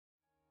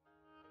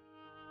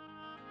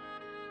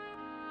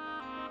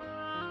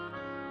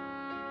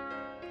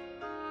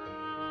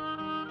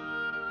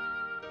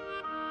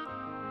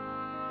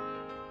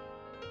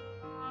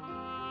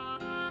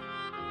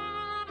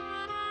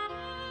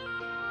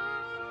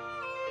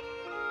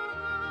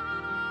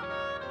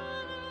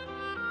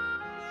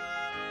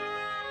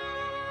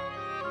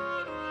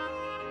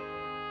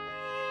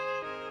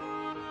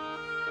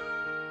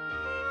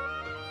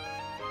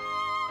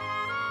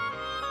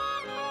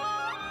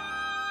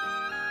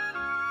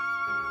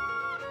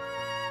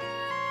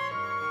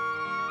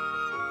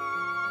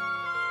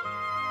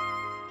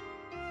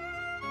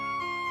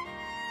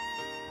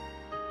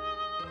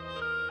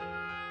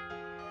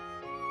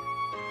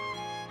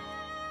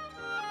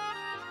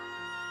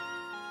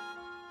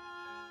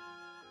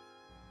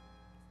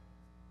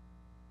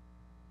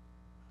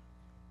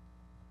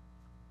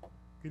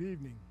Good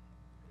evening.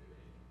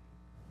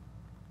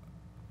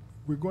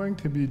 We're going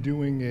to be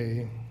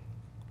doing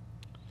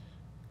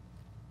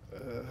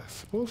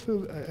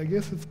I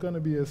guess it's going to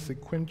be a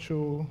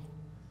sequential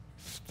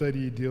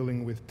study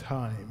dealing with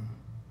time,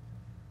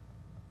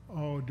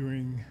 all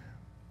during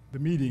the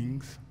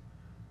meetings.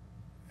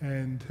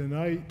 And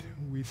tonight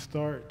we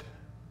start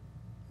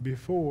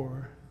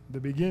before the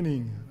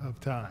beginning of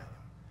time.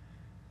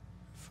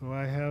 So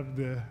I have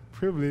the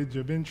privilege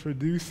of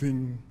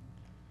introducing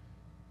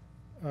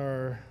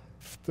our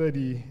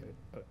study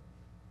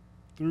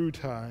through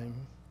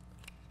time,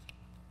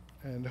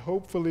 and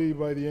hopefully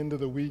by the end of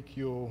the week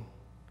you'll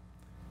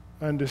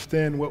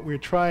understand what we're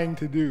trying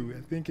to do.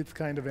 I think it's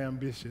kind of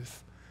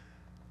ambitious,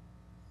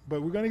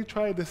 but we're going to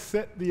try to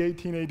set the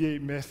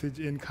 1888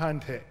 message in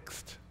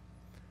context.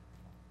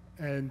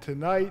 And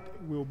tonight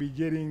we'll be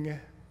getting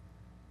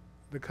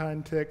the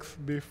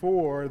context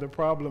before the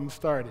problem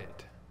started,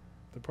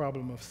 the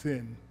problem of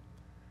sin,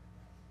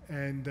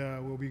 and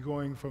we'll be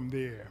going from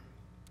there.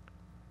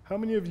 How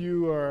many of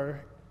you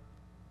are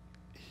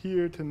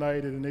here tonight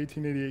at an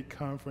 1888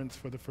 conference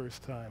for the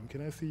first time?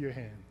 Can I see your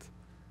hands?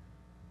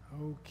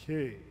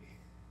 Okay.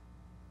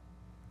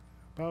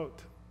 About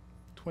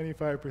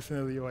 25%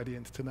 of the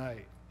audience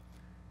tonight.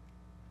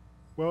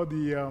 Well,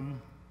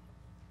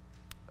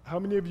 how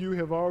many of you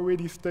have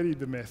already studied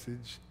the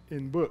message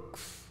in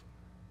books?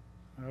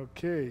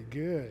 Okay,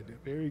 good,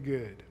 very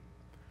good.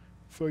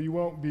 So you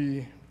won't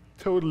be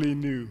totally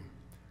new.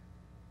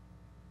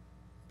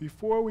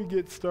 Before we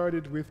get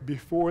started with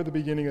before the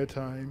beginning of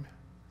time,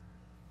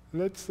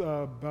 let's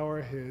bow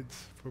our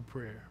heads for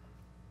prayer.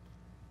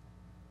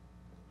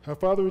 Our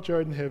Father which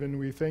art in heaven,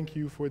 we thank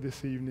you for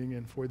this evening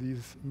and for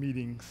these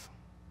meetings.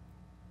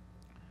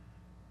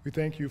 We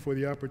thank you for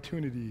the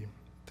opportunity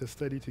to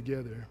study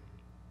together.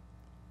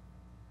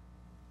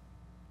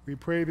 We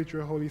pray that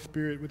your Holy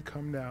Spirit would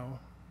come now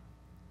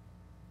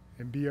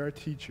and be our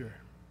teacher.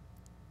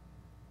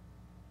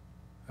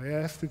 I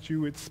ask that you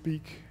would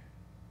speak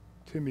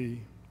to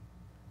me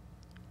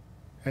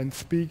and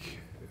speak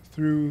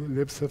through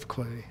lips of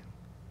clay.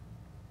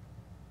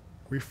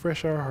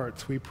 Refresh our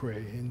hearts, we pray,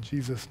 in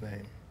Jesus'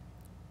 name.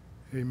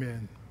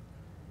 Amen.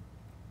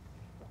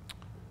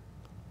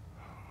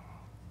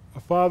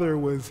 A father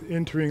was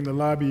entering the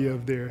lobby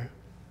of their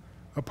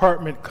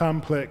apartment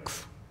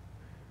complex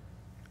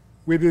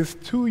with his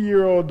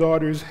 2-year-old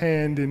daughter's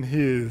hand in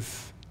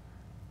his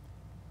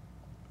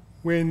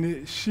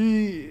when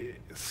she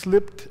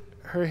slipped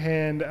her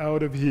hand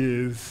out of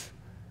his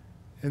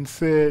and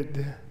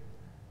said,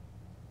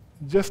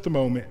 "Just a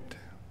moment."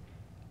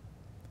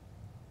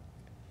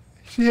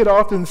 She had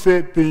often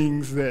said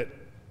things that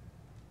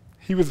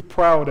he was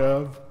proud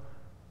of,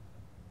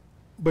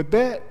 but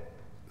that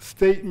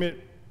statement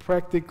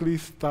practically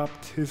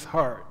stopped his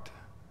heart.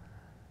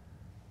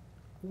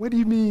 What do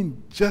you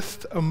mean,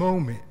 just a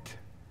moment?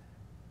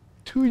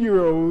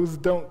 2-year-olds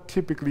don't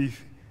typically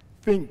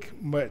think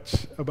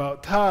much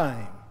about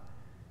time.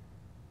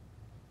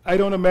 I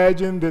don't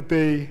imagine that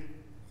they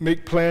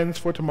make plans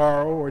for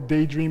tomorrow or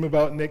daydream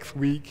about next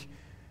week.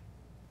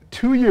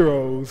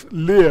 2-year-olds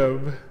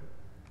live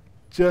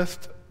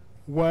just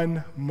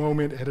one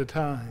moment at a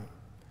time.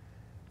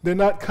 They're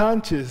not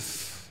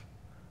conscious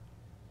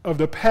of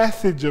the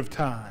passage of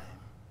time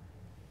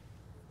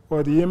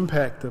or the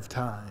impact of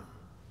time.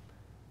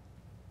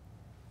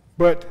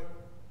 But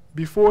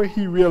before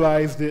he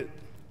realized it,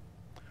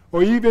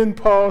 or even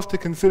paused to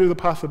consider the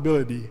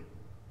possibility,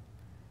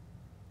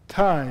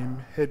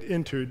 time had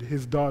entered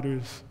his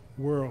daughter's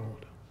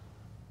world.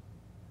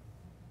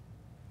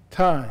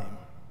 Time.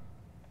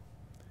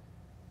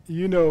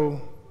 You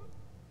know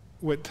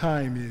what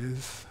time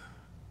is.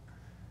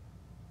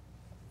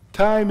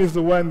 Time is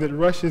the one that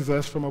rushes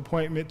us from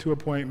appointment to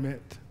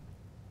appointment.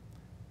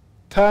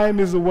 Time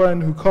is the one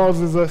who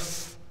causes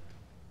us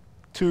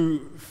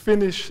to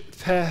finish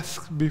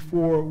tasks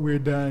before we're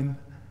done.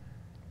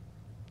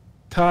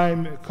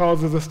 Time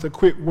causes us to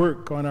quit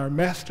work on our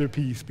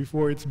masterpiece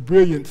before its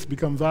brilliance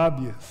becomes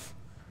obvious.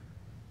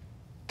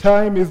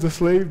 Time is the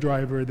slave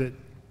driver that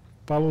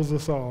follows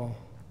us all.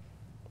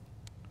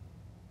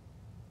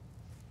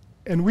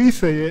 And we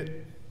say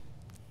it,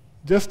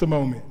 just a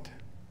moment,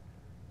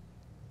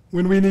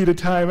 when we need a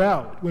time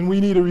out, when we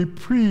need a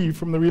reprieve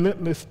from the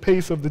relentless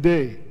pace of the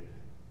day.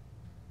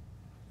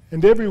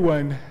 And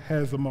everyone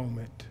has a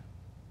moment.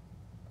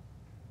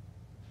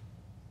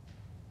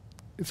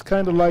 It's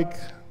kind of like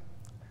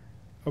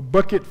a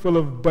bucket full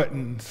of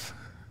buttons.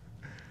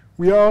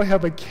 We all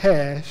have a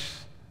cache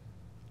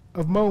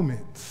of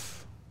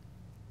moments.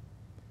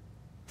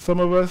 Some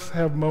of us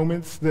have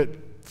moments that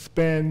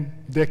span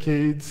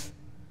decades.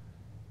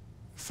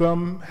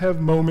 Some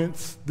have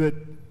moments that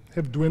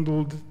have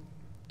dwindled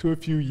to a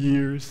few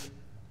years.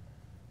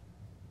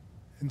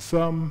 And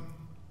some,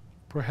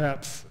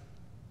 perhaps,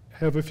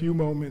 have a few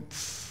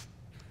moments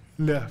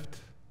left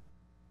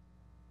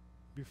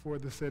before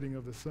the setting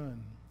of the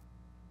sun.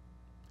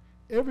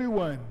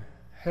 Everyone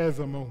has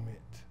a moment.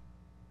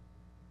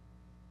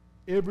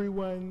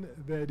 Everyone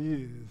that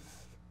is,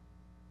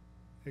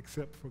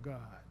 except for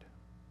God.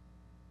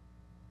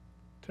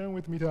 Turn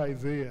with me to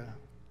Isaiah,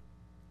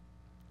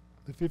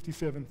 the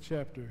 57th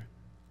chapter.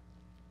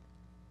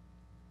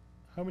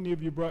 How many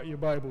of you brought your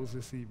Bibles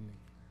this evening?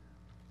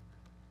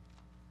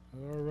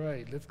 All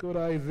right, let's go to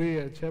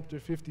Isaiah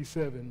chapter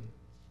 57.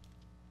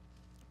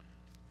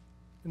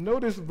 And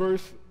notice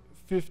verse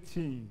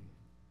 15.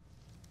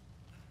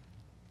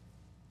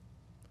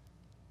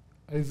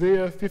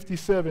 Isaiah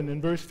 57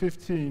 and verse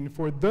 15,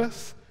 "For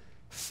thus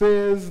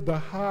says the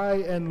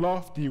high and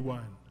lofty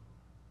one,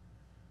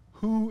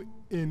 who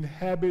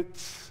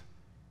inhabits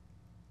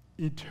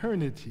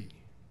eternity."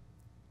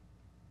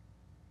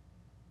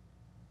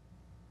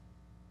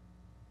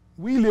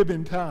 We live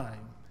in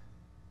time,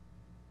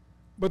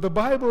 but the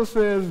Bible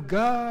says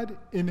God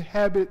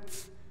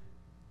inhabits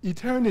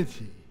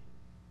eternity.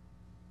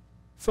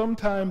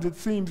 Sometimes it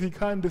seems he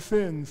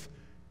condescends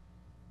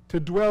to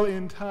dwell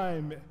in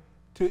time,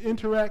 to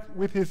interact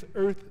with his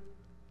earth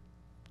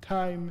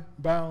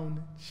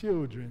time-bound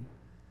children,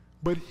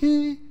 but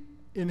he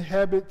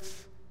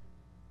inhabits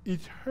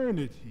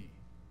eternity.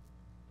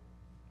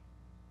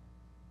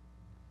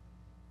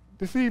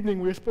 This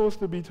evening we're supposed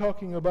to be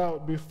talking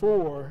about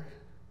before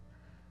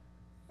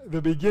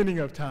the beginning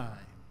of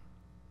time.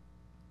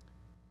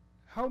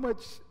 How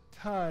much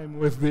time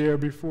was there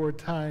before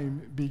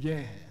time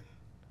began?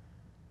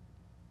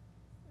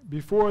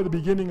 Before the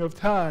beginning of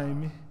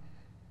time,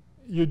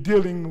 you're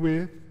dealing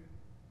with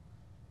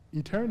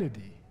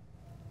eternity.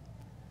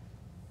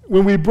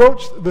 When we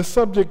broach the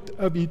subject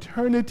of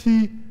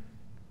eternity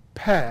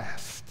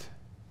past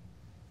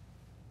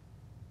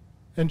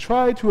and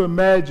try to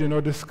imagine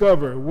or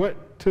discover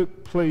what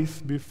took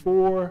place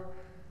before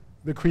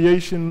the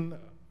creation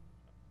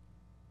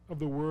of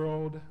the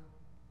world,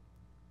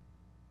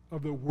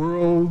 of the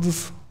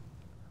worlds,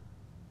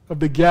 of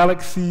the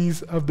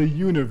galaxies, of the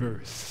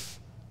universe,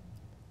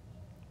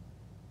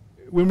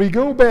 when we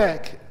go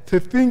back to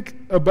think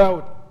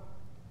about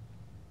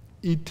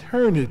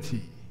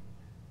eternity,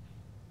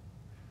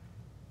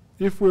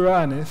 if we're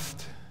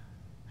honest,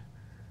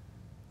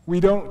 we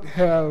don't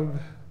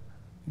have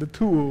the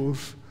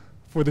tools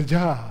for the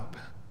job.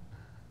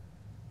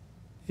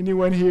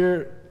 Anyone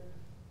here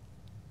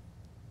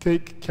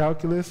take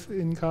calculus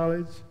in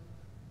college?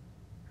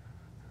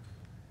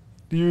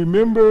 Do you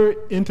remember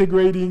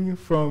integrating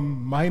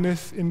from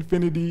minus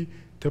infinity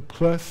to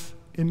plus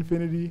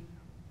infinity?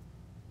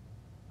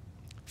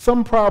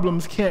 Some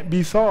problems can't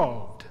be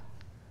solved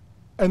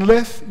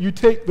unless you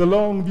take the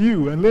long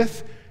view,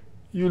 unless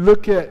you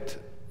look at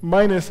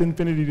minus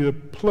infinity to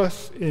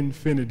plus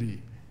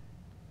infinity.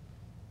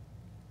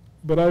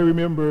 But I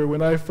remember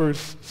when I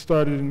first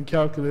started in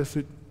calculus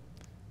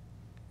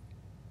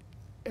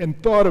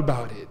and thought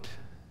about it,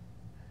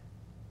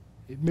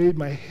 it made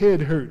my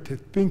head hurt to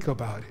think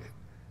about it.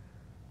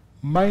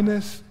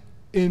 Minus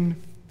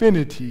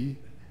infinity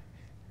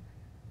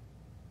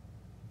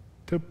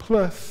to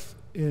plus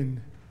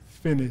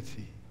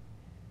infinity.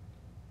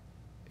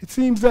 It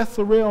seems that's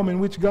the realm in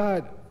which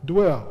God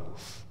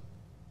dwells.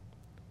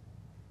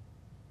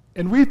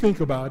 And we think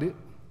about it,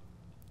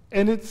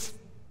 and it's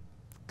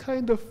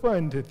kind of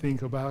fun to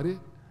think about it,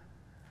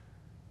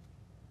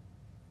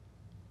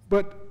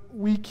 but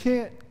we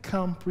can't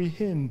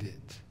comprehend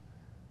it.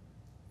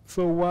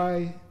 So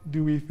why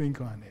do we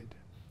think on it?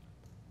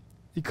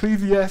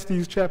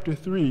 Ecclesiastes chapter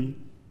 3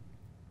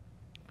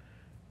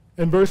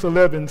 and verse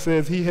 11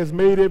 says, "He has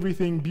made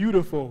everything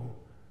beautiful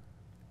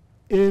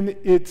in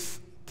its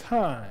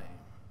time.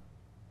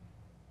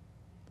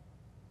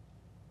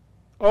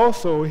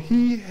 Also,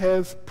 he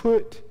has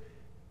put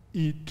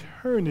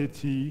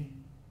eternity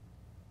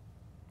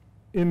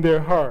in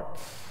their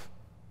hearts."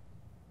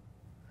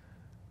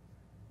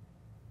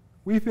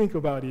 We think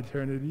about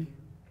eternity.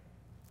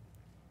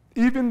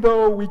 Even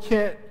though we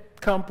can't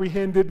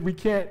comprehend it, we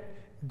can't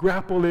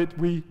grapple it,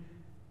 we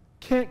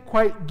can't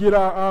quite get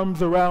our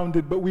arms around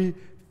it, but we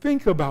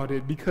think about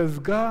it because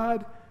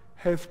God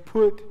has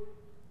put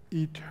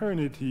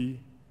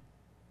eternity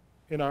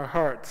in our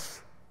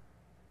hearts.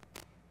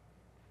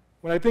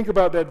 When I think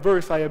about that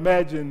verse, I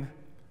imagine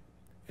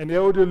an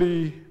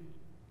elderly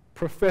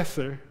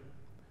professor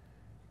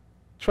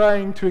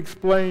trying to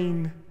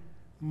explain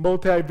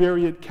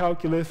multivariate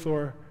calculus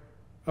or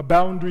a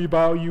boundary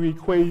value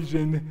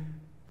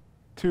equation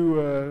to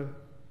a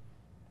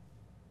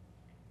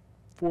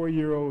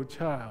 4-year-old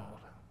child.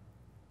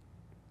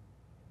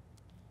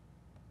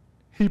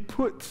 He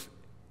puts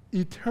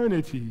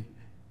eternity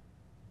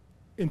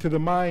into the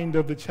mind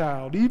of the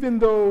child, even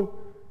though,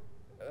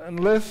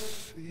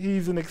 unless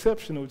he's an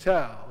exceptional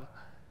child,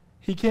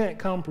 he can't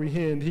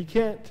comprehend, he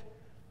can't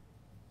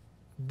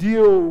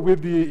deal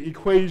with the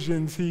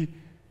equations,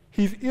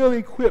 he's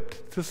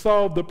ill-equipped to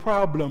solve the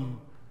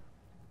problem.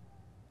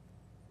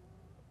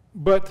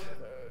 But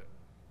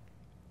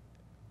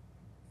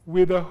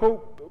with a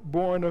hope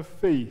born of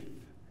faith,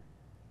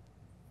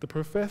 the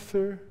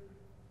professor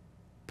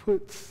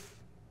puts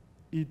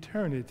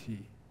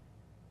eternity,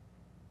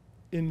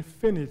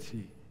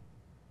 infinity,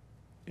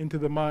 into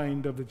the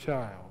mind of the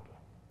child.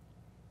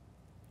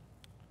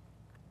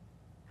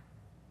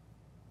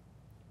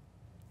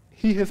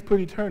 He has put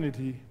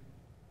eternity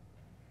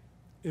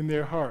in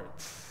their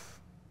hearts.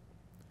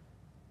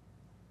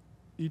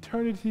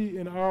 Eternity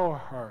in our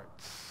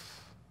hearts.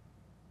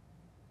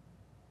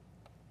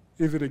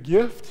 Is it a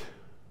gift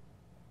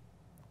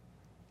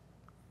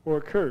or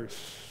a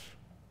curse?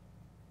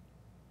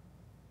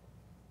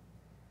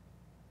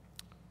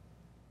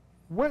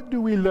 What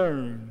do we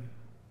learn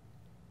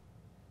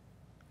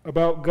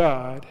about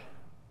God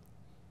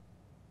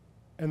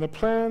and the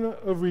plan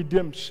of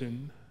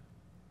redemption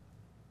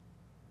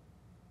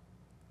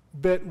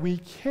that we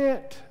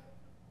can't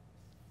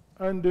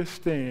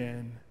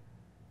understand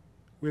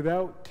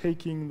without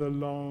taking the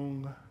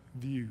long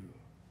view?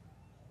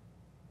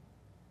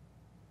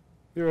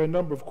 There are a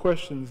number of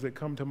questions that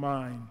come to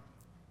mind.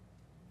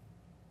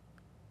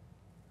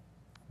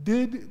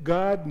 Did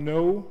God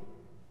know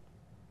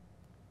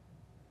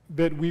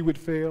that we would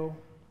fail?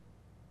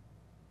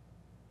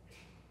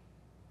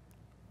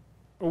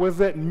 Or was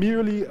that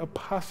merely a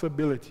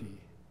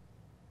possibility?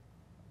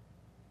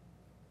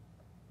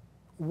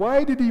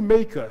 Why did he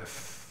make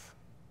us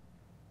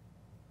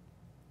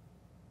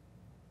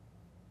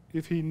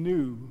if he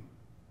knew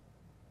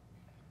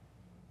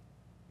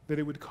that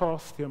it would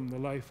cost him the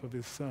life of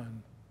his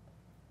son?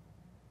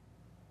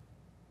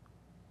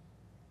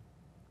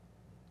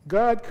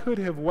 God could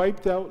have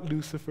wiped out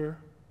Lucifer,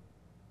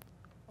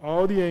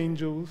 all the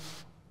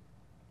angels,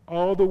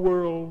 all the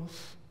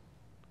worlds,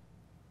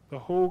 the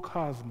whole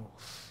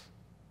cosmos.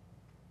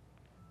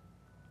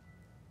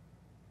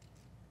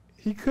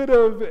 He could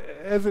have,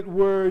 as it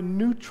were,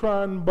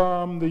 neutron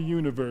bombed the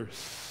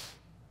universe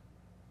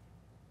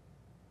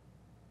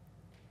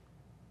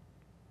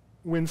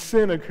when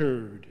sin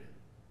occurred,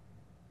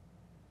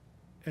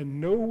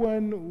 and no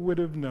one would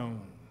have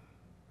known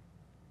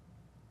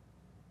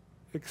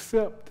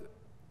except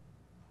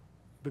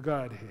the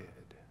Godhead.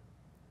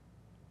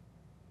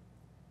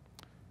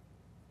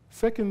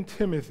 2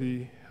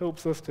 Timothy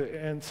helps us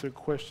to answer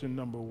question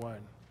number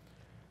 1.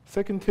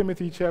 2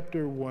 Timothy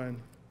chapter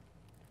 1.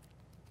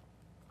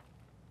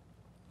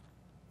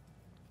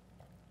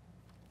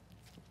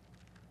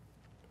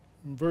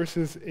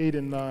 Verses 8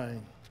 and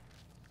 9.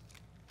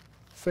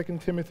 2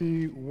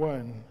 Timothy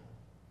 1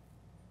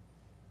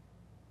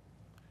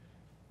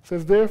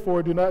 says,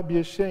 "Therefore do not be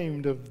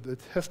ashamed of the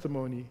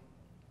testimony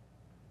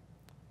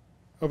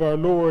of our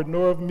Lord,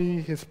 nor of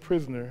me his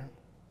prisoner,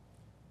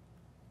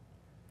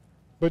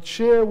 but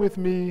share with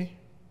me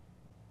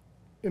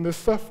in the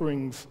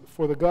sufferings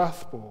for the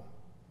gospel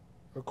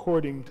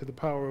according to the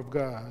power of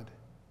God,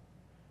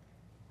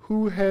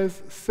 who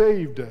has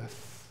saved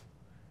us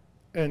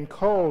and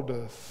called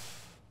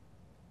us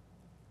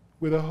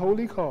with a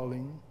holy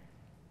calling,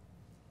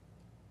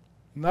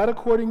 not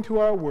according to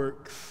our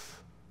works,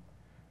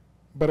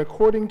 but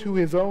according to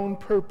his own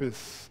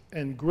purpose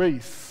and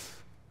grace,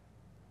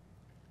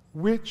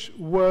 which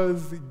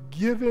was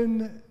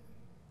given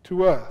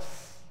to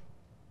us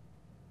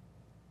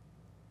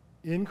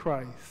in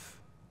Christ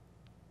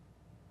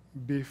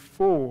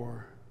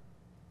before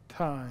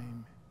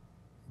time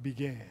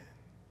began."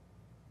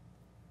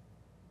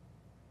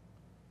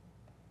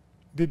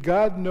 Did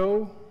God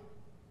know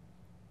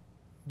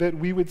that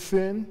we would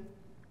sin?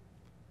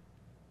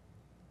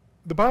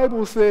 The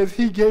Bible says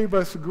he gave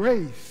us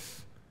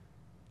grace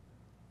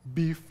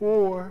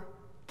before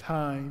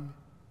time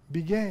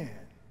began.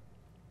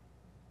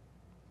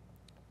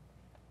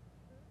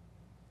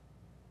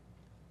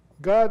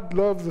 God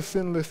loves the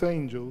sinless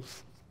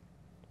angels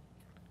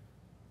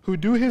who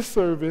do his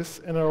service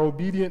and are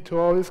obedient to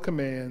all his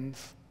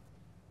commands,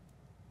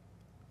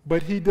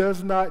 but he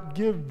does not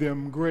give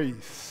them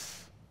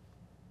grace.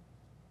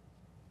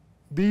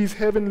 These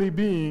heavenly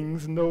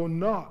beings know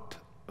naught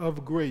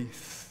of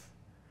grace.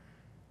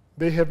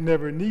 They have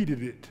never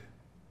needed it,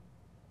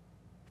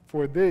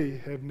 for they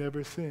have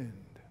never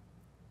sinned.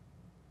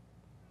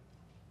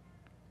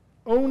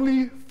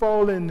 Only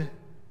fallen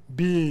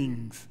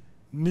beings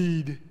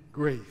need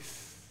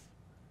grace.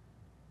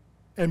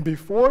 And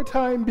before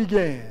time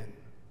began,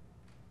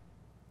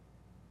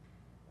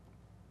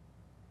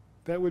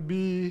 that would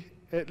be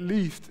at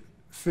least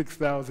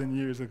 6,000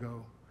 years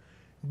ago.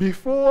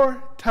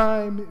 Before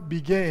time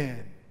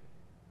began,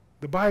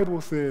 the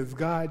Bible says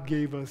God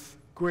gave us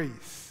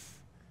grace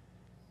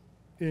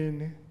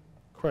in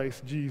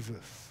Christ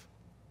Jesus.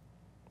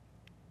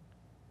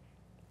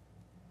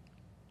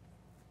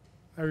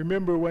 I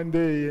remember one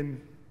day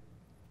in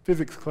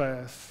physics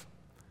class,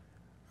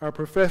 our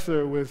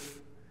professor was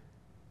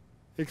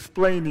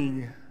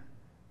explaining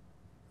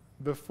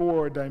the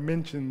 4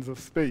 dimensions of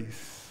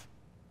space: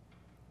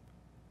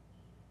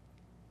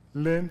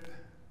 length,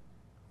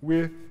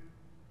 width,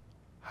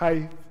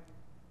 height,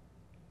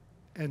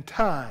 and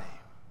time.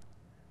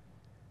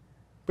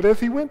 But as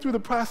he went through the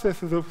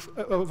processes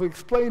of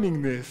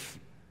explaining this,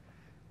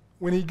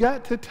 when he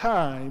got to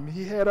time,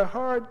 he had a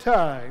hard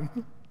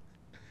time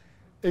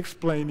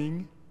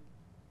explaining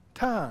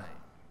time.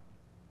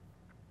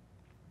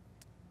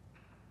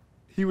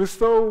 He was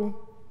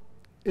so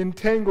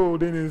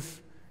entangled in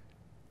his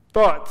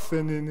thoughts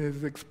and in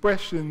his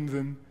expressions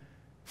and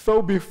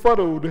so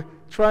befuddled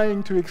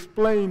trying to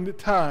explain the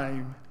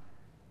time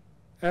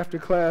After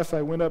class,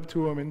 I went up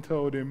to him and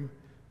told him,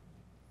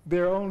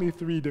 there are only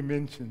 3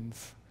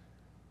 dimensions.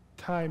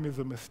 Time is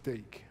a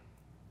mistake.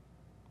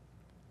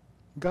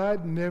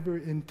 God never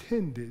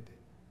intended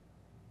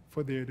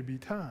for there to be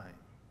time.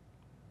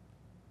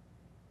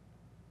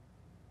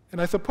 And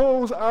I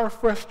suppose our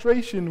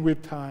frustration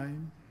with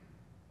time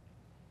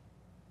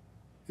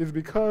is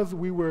because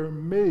we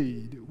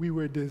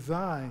were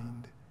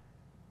designed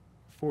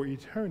for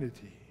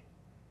eternity.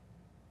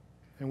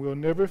 And we'll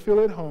never feel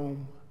at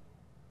home,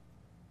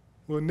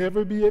 we'll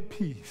never be at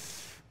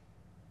peace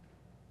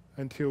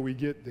until we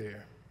get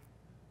there.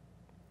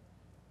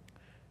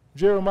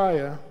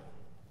 Jeremiah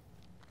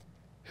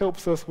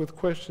helps us with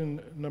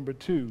question number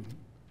 2.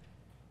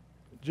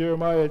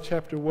 Jeremiah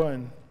chapter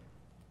 1.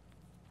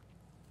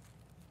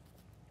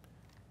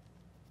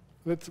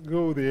 Let's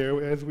go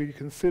there as we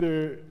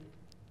consider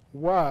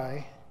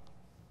why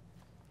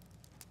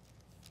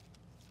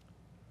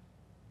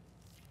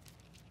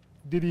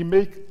did he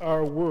make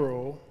our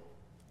world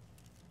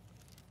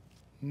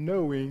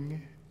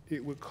knowing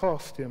it would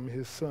cost him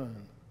his son.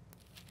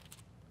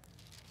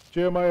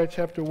 Jeremiah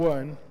chapter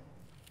 1,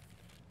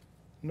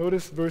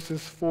 notice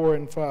verses 4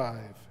 and 5.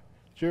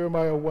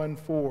 Jeremiah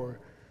 1:4.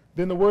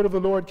 Then the word of the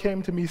Lord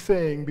came to me,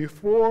 saying,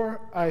 before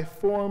I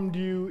formed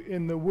you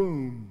in the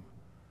womb,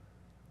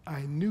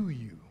 I knew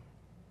you.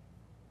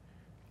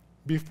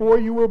 Before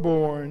you were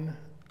born,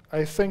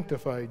 I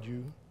sanctified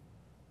you,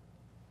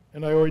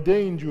 and I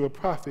ordained you a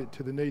prophet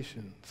to the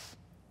nations.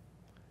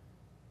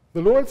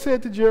 The Lord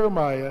said to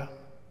Jeremiah,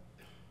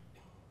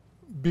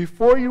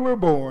 before you were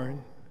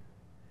born,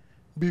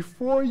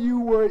 before you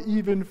were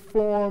even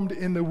formed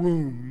in the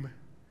womb,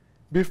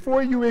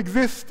 before you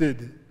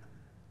existed,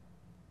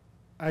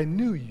 I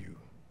knew you.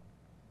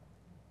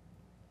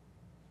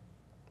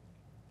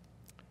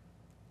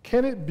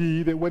 Can it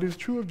be that what is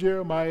true of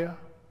Jeremiah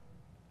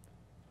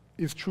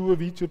is true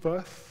of each of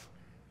us?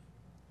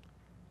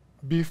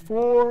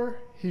 Before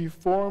he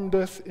formed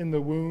us in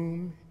the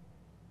womb,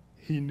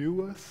 he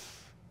knew us.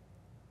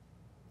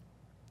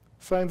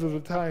 Signs of the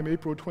Time,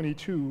 April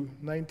 22,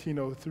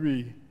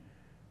 1903.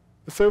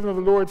 The servant of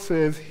the Lord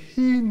says,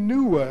 he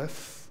knew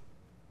us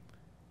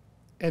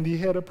and he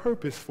had a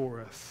purpose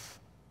for us.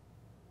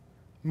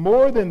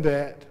 More than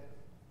that,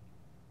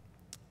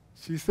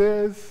 she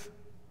says,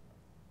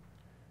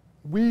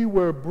 we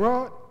were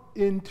brought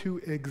into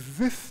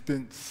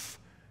existence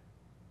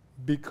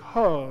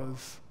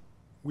because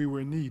we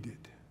were needed.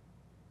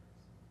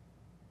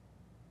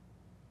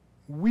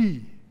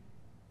 We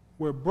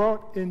were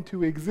brought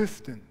into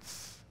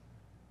existence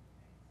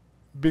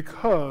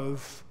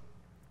because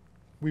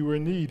we were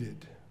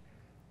needed.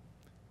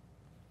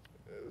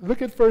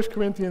 Look at 1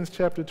 Corinthians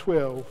chapter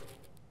 12.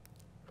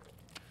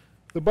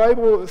 The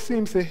Bible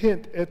seems to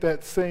hint at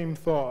that same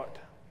thought.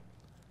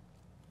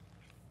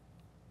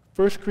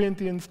 1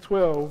 Corinthians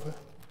 12,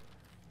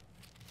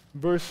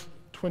 verse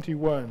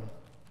 21.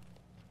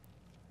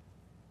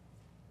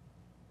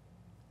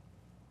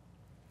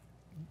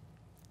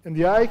 And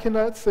the eye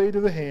cannot say to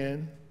the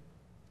hand,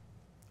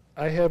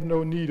 I have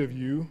no need of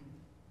you,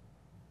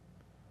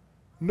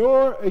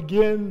 nor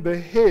again the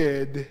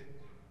head.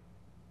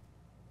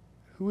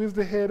 Who is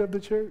the head of the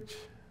church?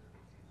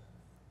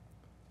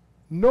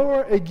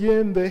 Nor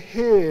again the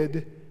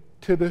head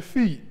to the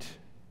feet,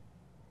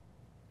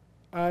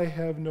 I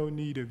have no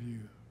need of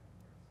you.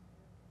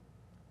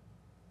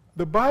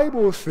 The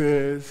Bible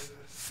says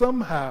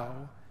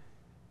somehow,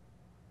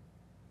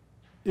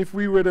 if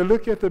we were to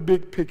look at the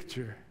big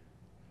picture,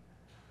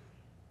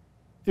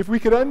 if we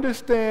could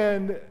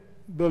understand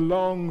the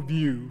long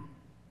view,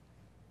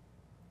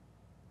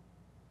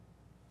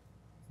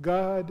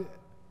 God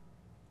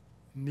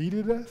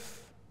needed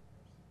us.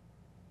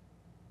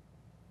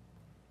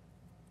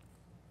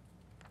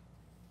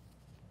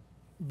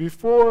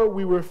 Before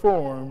we were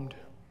formed,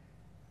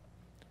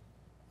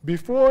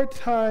 before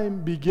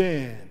time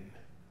began,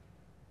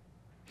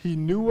 he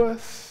knew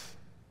us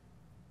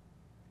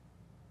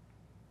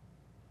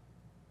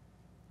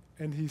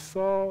and he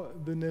saw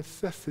the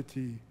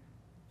necessity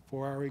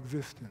for our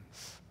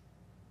existence.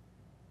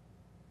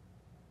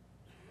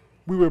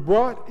 We were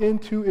brought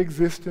into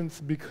existence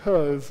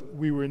because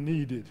we were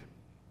needed.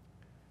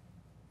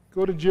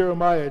 Go to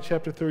Jeremiah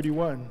chapter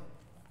 31.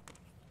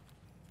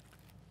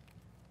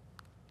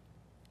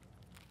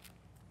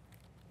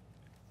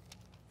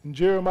 In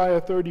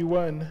Jeremiah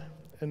 31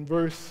 and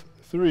verse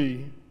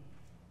 3,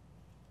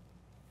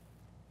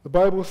 the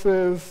Bible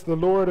says, the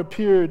Lord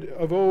appeared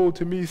of old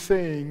to me,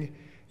 saying,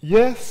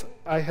 yes,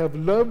 I have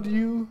loved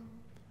you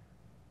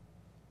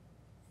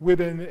with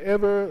an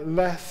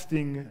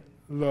everlasting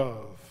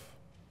love.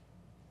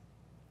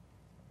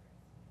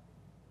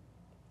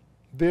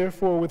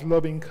 Therefore, with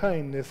loving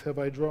kindness have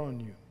I drawn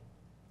you.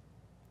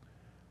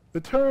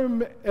 The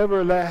term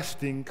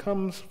everlasting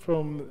comes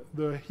from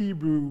the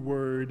Hebrew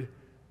word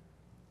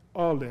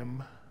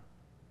Olam,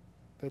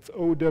 that's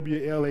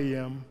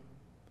O-W-L-A-M,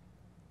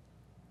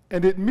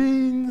 and it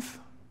means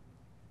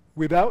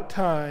without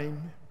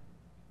time,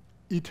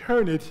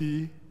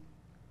 eternity,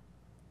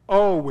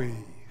 always.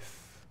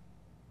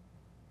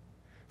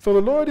 So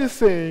the Lord is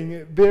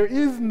saying, there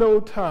is no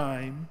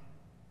time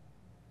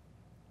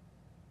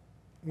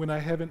when I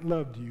haven't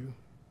loved you.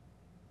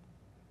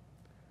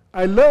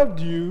 I loved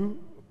you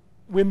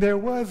when there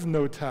was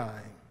no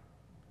time.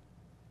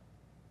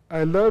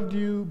 I loved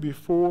you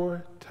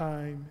before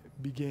time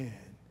began.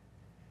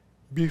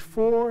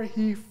 Before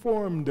he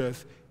formed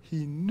us,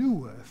 he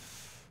knew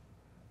us.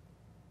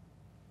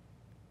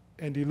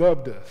 And he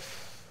loved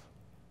us.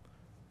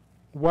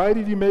 Why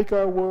did he make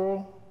our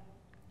world?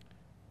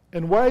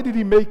 And why did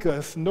he make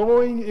us,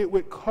 knowing it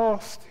would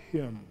cost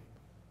him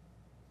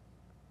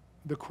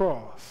the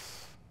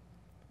cross?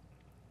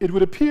 It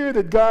would appear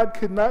that God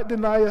could not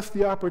deny us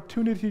the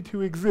opportunity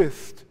to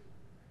exist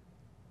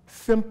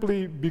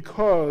simply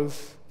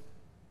because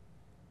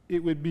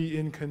it would be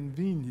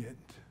inconvenient.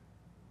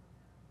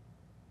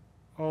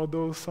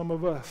 Although some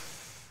of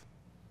us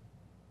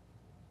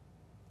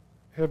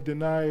have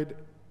denied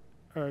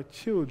our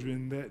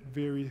children that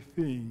very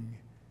thing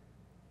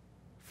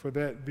for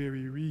that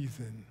very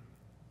reason.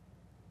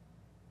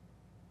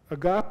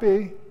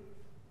 Agape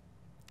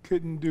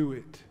couldn't do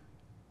it.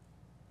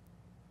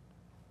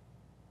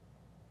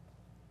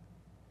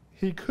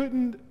 He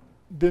couldn't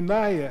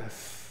deny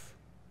us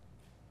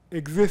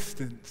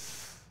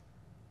existence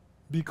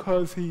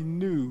because he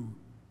knew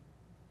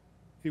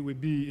it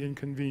would be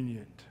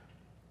inconvenient.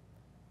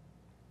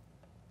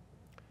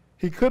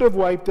 He could have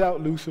wiped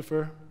out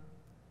Lucifer,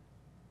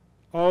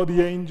 all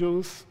the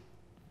angels,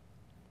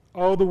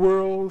 all the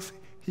worlds.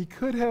 He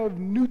could have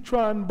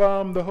neutron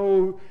bombed the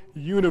whole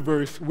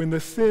universe when the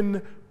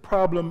sin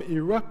problem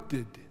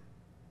erupted.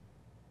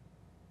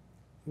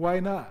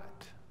 Why not?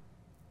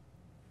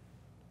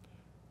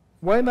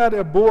 Why not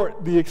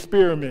abort the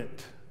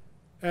experiment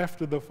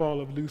after the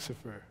fall of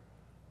Lucifer?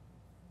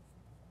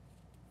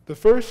 The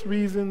first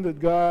reason that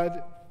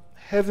God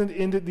hasn't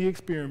ended the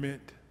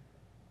experiment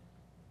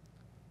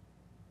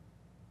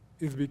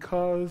is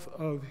because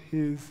of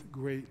his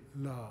great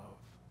love.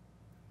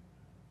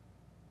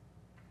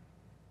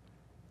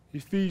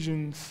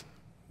 Ephesians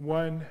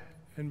 1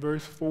 and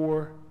verse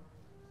 4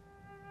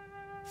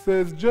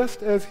 says,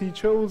 just as he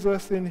chose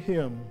us in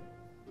him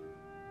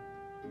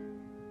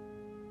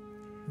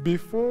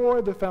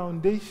before the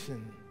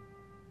foundation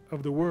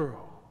of the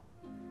world.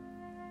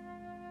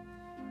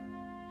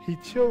 He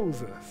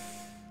chose us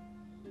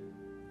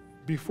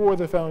before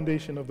the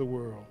foundation of the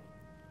world.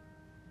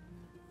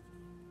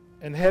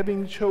 And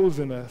having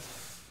chosen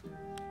us,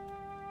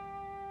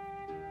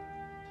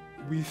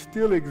 we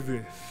still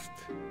exist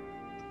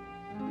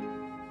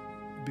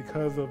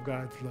because of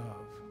God's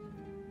love.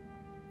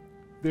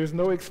 There's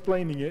no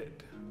explaining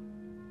it.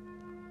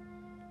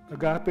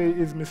 Agape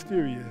is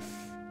mysterious.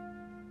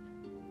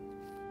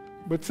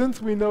 But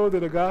since we know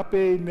that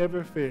agape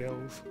never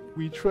fails,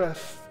 we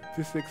trust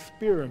this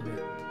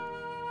experiment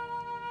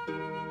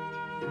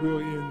will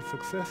end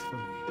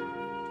successfully.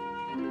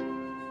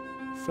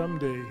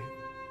 Someday,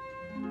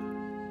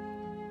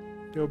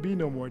 there'll be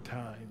no more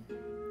time,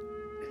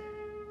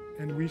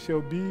 and we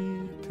shall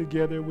be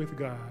together with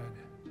God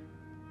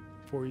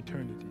for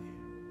eternity.